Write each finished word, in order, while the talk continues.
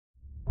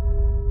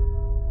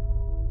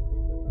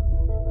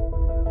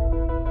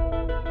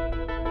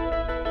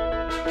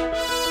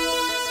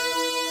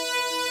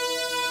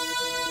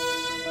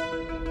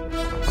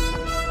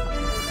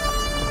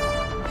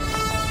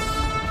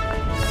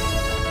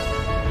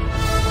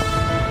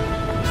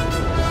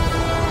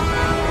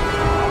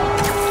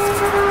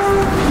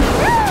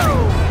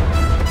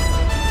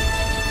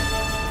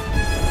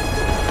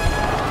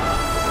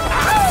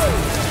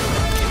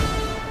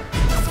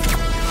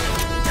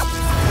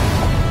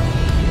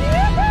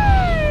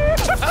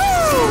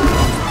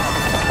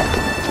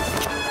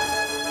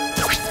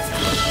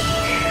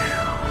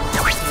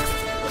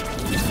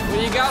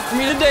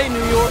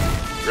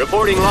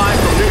Reporting live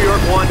from New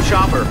York 1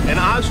 Chopper. An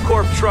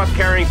Oscorp truck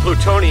carrying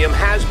plutonium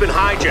has been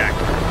hijacked.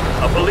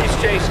 A police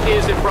chase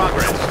is in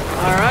progress.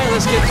 All right,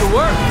 let's get to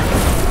work.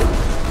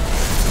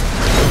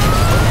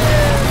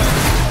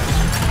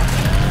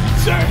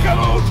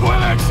 Cercalo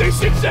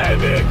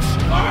 1266!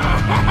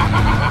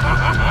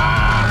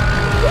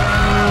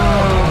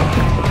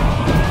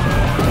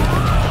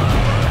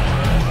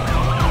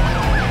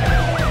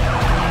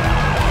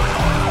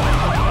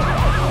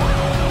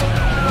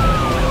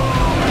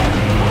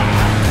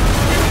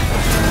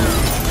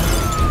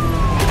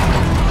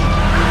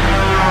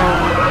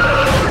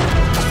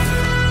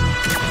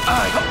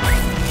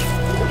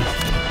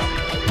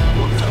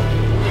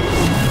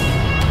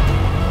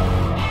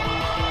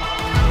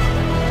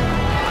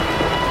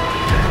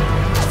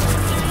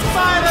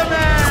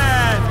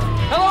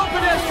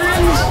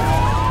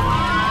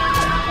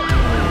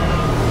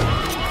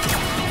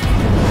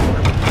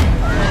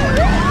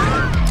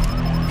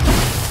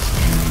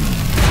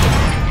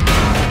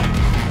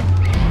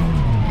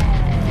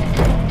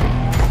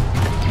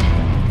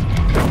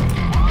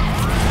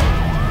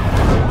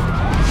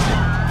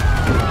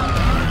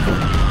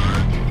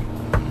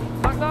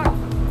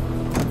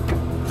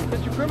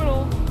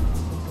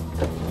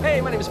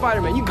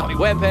 Spider-Man, you can call me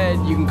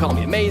Webhead, you can call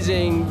me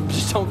amazing,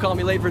 just don't call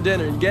me late for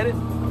dinner, you get it?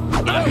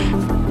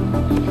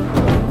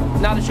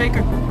 Not a shaker?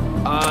 You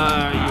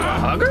a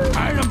hugger?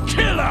 I'm a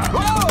killer!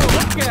 Whoa,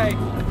 okay.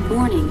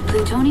 Warning,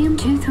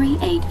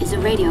 plutonium-238 is a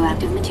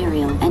radioactive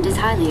material and is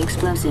highly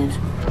explosive.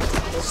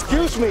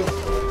 Excuse me.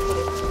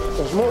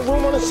 There's more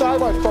room on the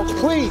sidewalk, folks,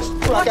 please.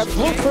 I got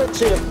blueprints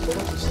here.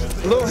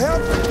 A little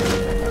help?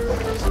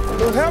 A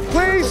little help,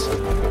 please?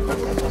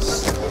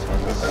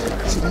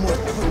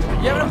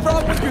 You having a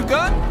problem with your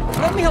gun?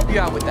 Let me help you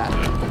out with that.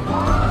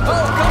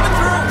 Oh, coming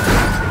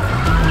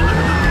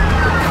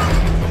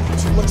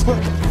through! Too much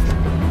work.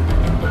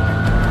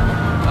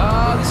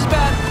 This is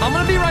bad. I'm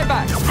gonna be right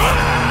back.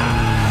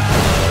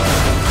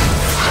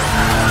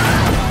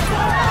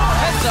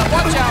 Heads up,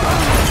 watch out.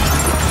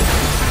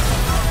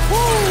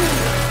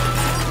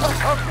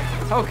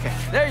 Woo! Okay,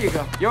 there you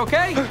go. You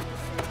okay?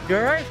 You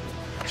all right?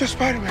 Just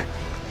Spider-Man.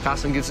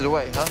 Costume gives it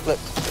away, huh? Look,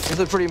 this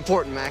is pretty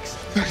important, Max.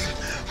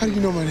 How do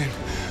you know my name?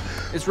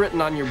 It's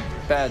written on your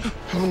badge.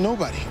 I'm a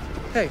nobody.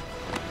 Hey,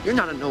 you're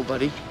not a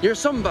nobody. You're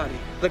somebody.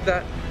 Like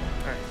that.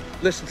 All right,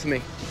 listen to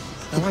me.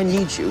 Now I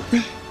need you.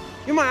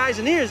 You're my eyes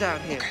and ears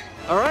out here. Okay.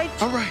 All right?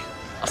 All right.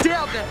 I'll see you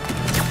out there.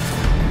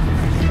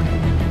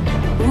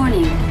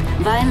 Warning,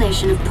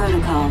 violation of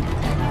protocol.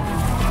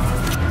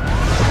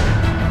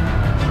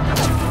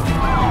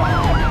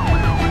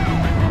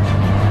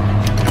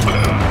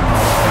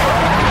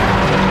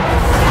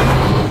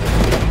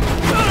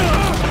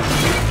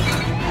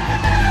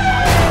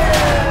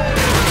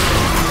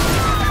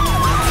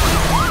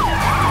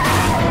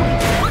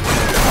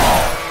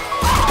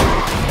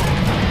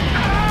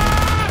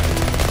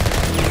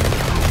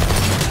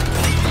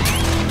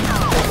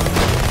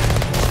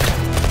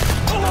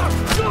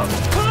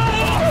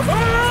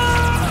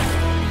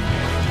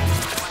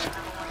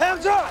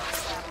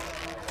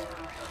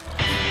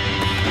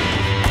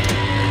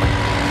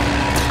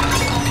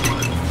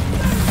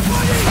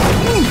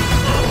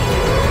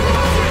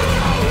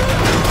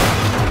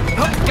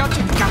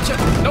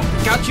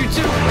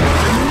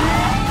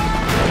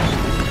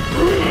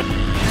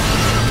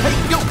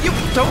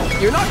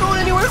 You're not going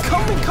anywhere.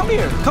 Come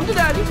here. Come to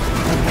Daddy.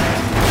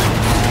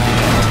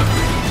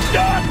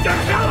 Get the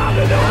hell out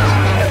of the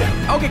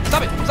way! Okay,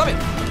 stop it. Stop it.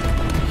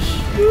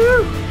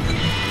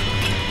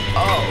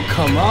 Oh,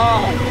 come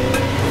on.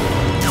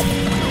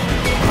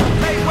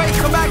 Hey, wait,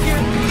 come back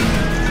here.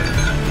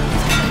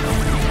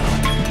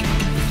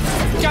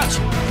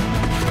 Gotcha.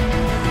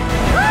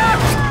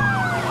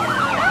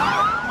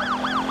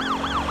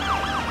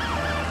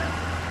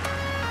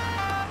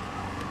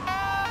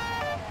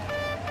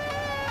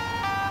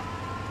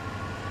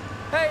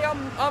 Hey,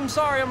 I'm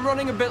sorry, I'm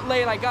running a bit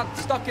late. I got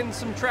stuck in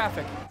some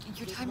traffic.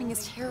 Your timing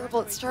is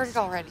terrible. It started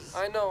already.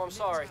 I know, I'm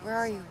sorry. Where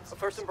are you?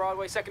 First in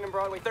Broadway, second in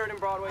Broadway, third in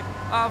Broadway.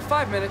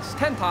 5 minutes,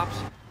 10 tops.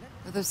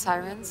 Were those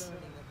sirens?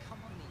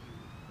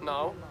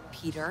 No.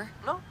 Peter?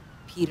 No.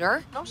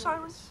 Peter? No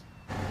sirens.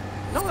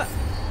 No that.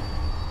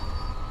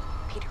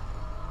 Peter.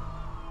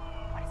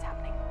 What is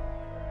happening?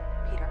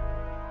 Peter.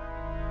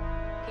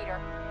 Peter.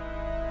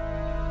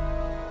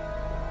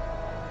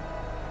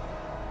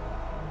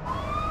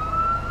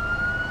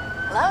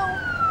 Hello?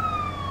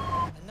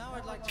 And now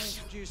I'd like to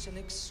introduce an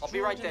I'll be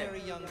right extraordinary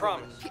there. young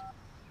Promise. woman.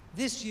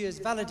 This year's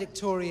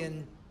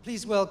valedictorian,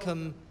 please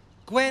welcome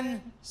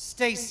Gwen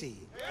Stacy.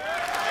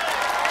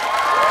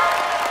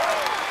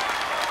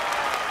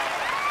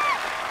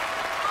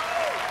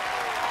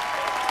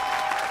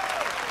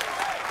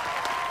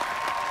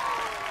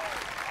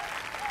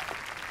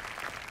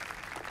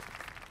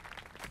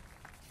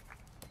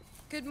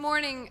 Good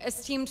morning,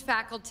 esteemed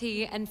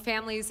faculty and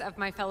families of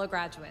my fellow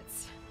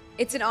graduates.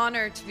 It's an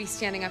honor to be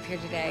standing up here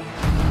today.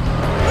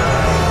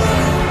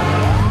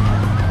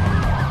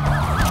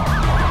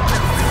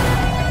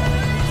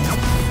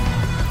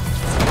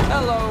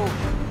 Hello.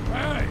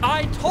 Hey,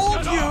 I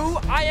told you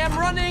I am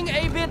running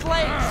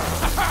place!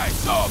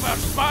 It's over,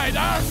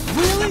 Spider!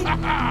 Really?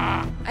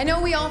 I know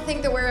we all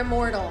think that we're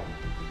immortal.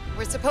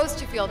 We're supposed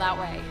to feel that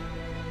way.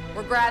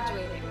 We're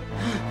graduating.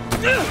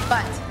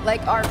 But,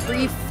 like our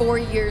brief 4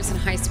 years in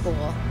high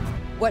school,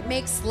 what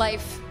makes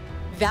life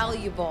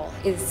valuable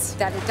is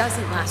that it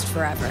doesn't last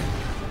forever.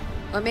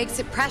 What makes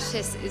it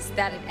precious is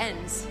that it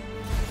ends.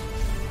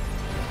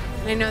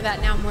 And I know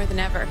that now more than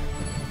ever.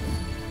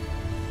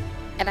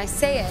 And I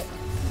say it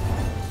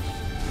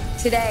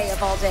today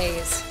of all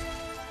days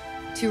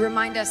to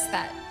remind us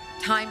that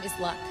time is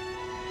luck.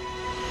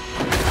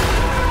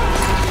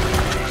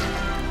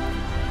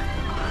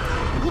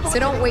 So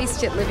don't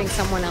waste it living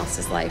someone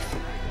else's life.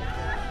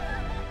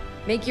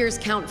 Make yours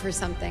count for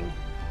something.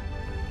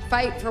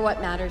 Fight for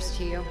what matters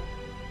to you,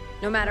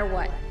 no matter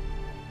what.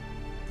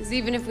 Because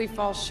even if we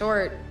fall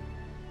short,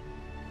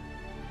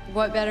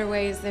 what better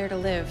way is there to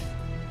live?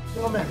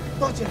 Yo, man,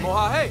 watch it.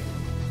 Oh, hey!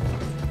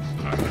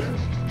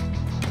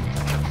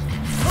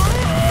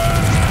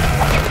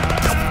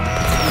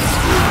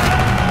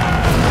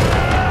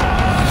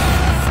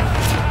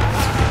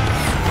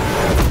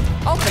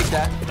 I'll take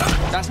that.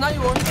 That's not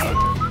yours.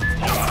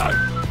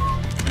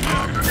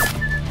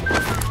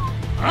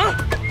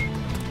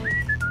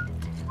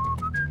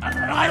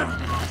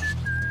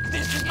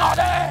 This is not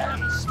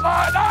it,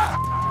 Spider!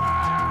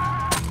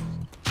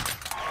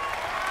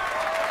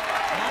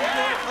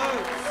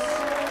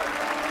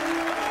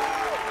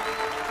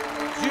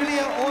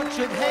 Julia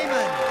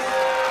Orchard-Heyman.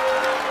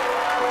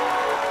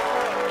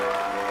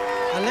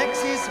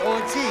 Alexis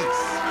Ortiz.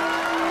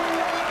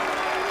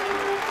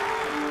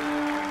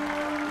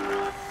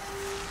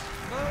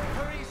 Mo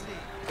Parisi.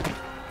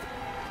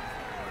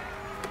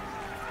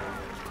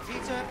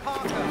 Peter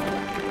Parker.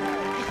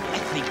 I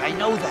think I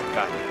know that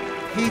guy.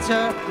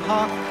 Peter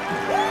Parker.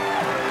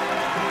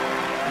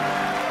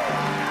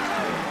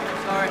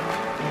 Sorry.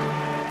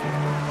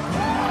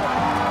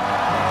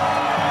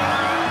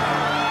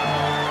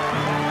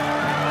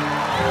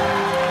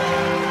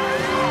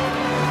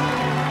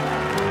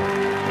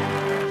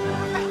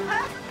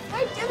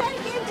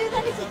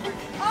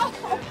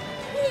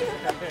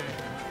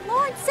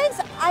 Lord sakes,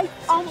 I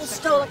almost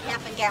stole a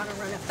cap and gown and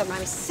run up them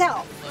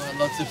myself. Oh, I'd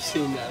love to have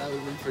seen that. That would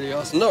have been pretty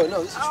awesome. No,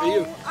 this is for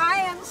you. I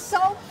am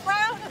so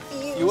proud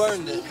of you. You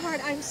earned it.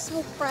 Sweetheart, I'm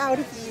so proud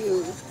of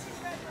you.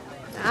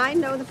 I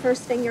know the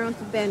first thing your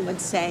Uncle Ben would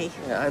say.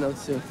 Yeah, I know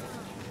too.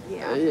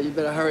 Yeah. Yeah, you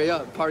better hurry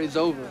up. Party's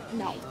over.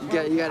 No. You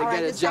gotta All get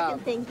right, a the job.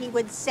 second thing he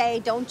would say,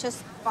 don't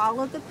just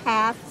follow the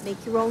path,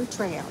 make your own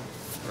trail.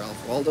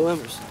 Ralph Waldo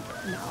Emerson.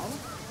 No.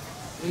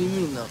 What do you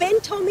mean, no? Ben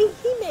told me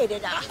he made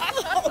it up.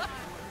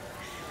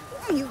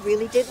 Oh, you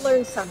really did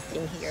learn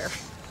something here.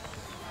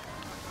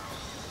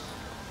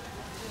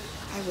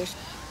 I wish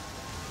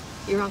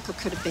your uncle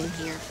could have been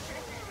here.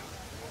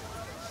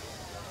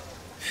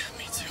 Yeah,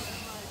 me too.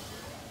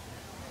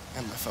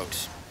 And my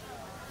folks.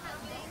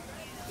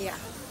 Yeah.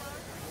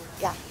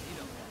 Yeah.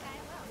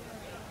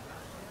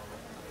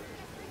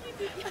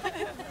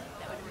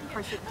 Of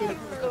course it did.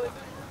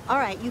 All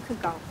right, you can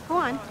go. Go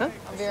on. Huh?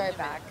 I'll be right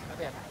back.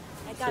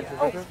 I got it.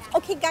 Oh,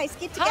 okay, guys,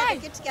 get together. Hi.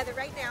 Get together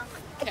right now.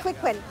 A quick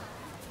one.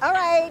 All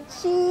right,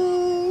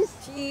 cheese.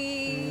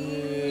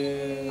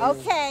 Cheese.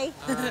 Okay.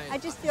 All right. I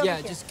just feel Yeah,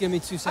 here. just give me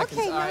 2 seconds.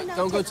 Okay, All right, no,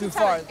 don't go take too your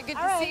far. time. Good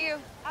All to right. see you.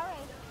 All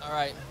right. All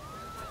right.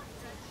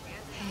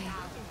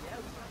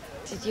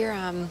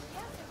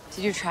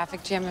 Did your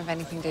traffic jam have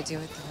anything to do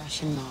with the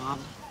Russian mob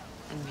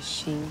and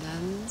machine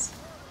guns,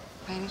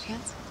 by any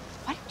chance?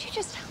 Why didn't you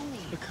just tell me?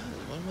 Because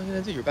what am I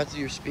gonna do? You're about to do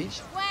your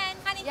speech? Gwen,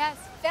 honey. Yes.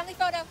 Family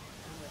photo.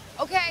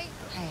 Okay.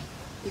 Hey,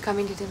 you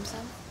coming to dim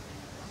sum?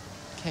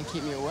 Can't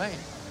keep me away.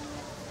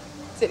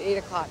 It's at 8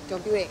 o'clock.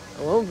 Don't be late.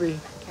 I won't be.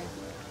 Okay.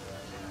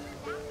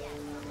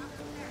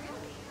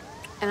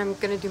 And I'm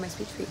gonna do my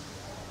speech for you.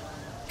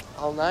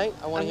 All night?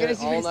 I want I'm to hear gonna it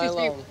do all my night speech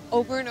for you long.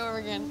 over and over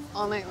again,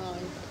 all night long.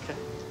 Okay.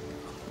 Oh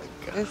my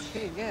God. It's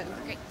pretty good.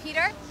 Great.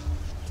 Peter,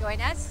 join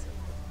us.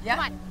 Yeah.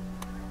 Come on.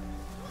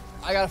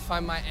 I gotta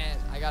find my aunt.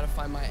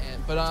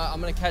 But I'm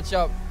gonna catch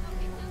up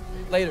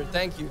later.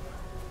 Thank you.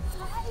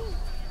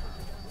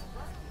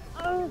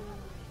 You're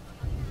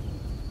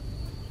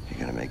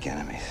gonna make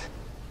enemies.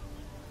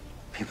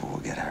 People will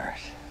get hurt.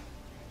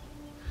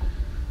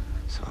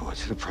 So I want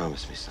you to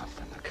promise me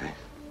something, okay?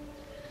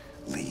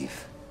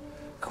 Leave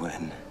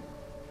Gwen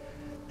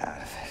out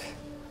of it.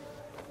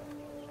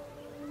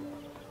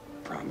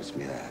 Promise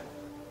me that.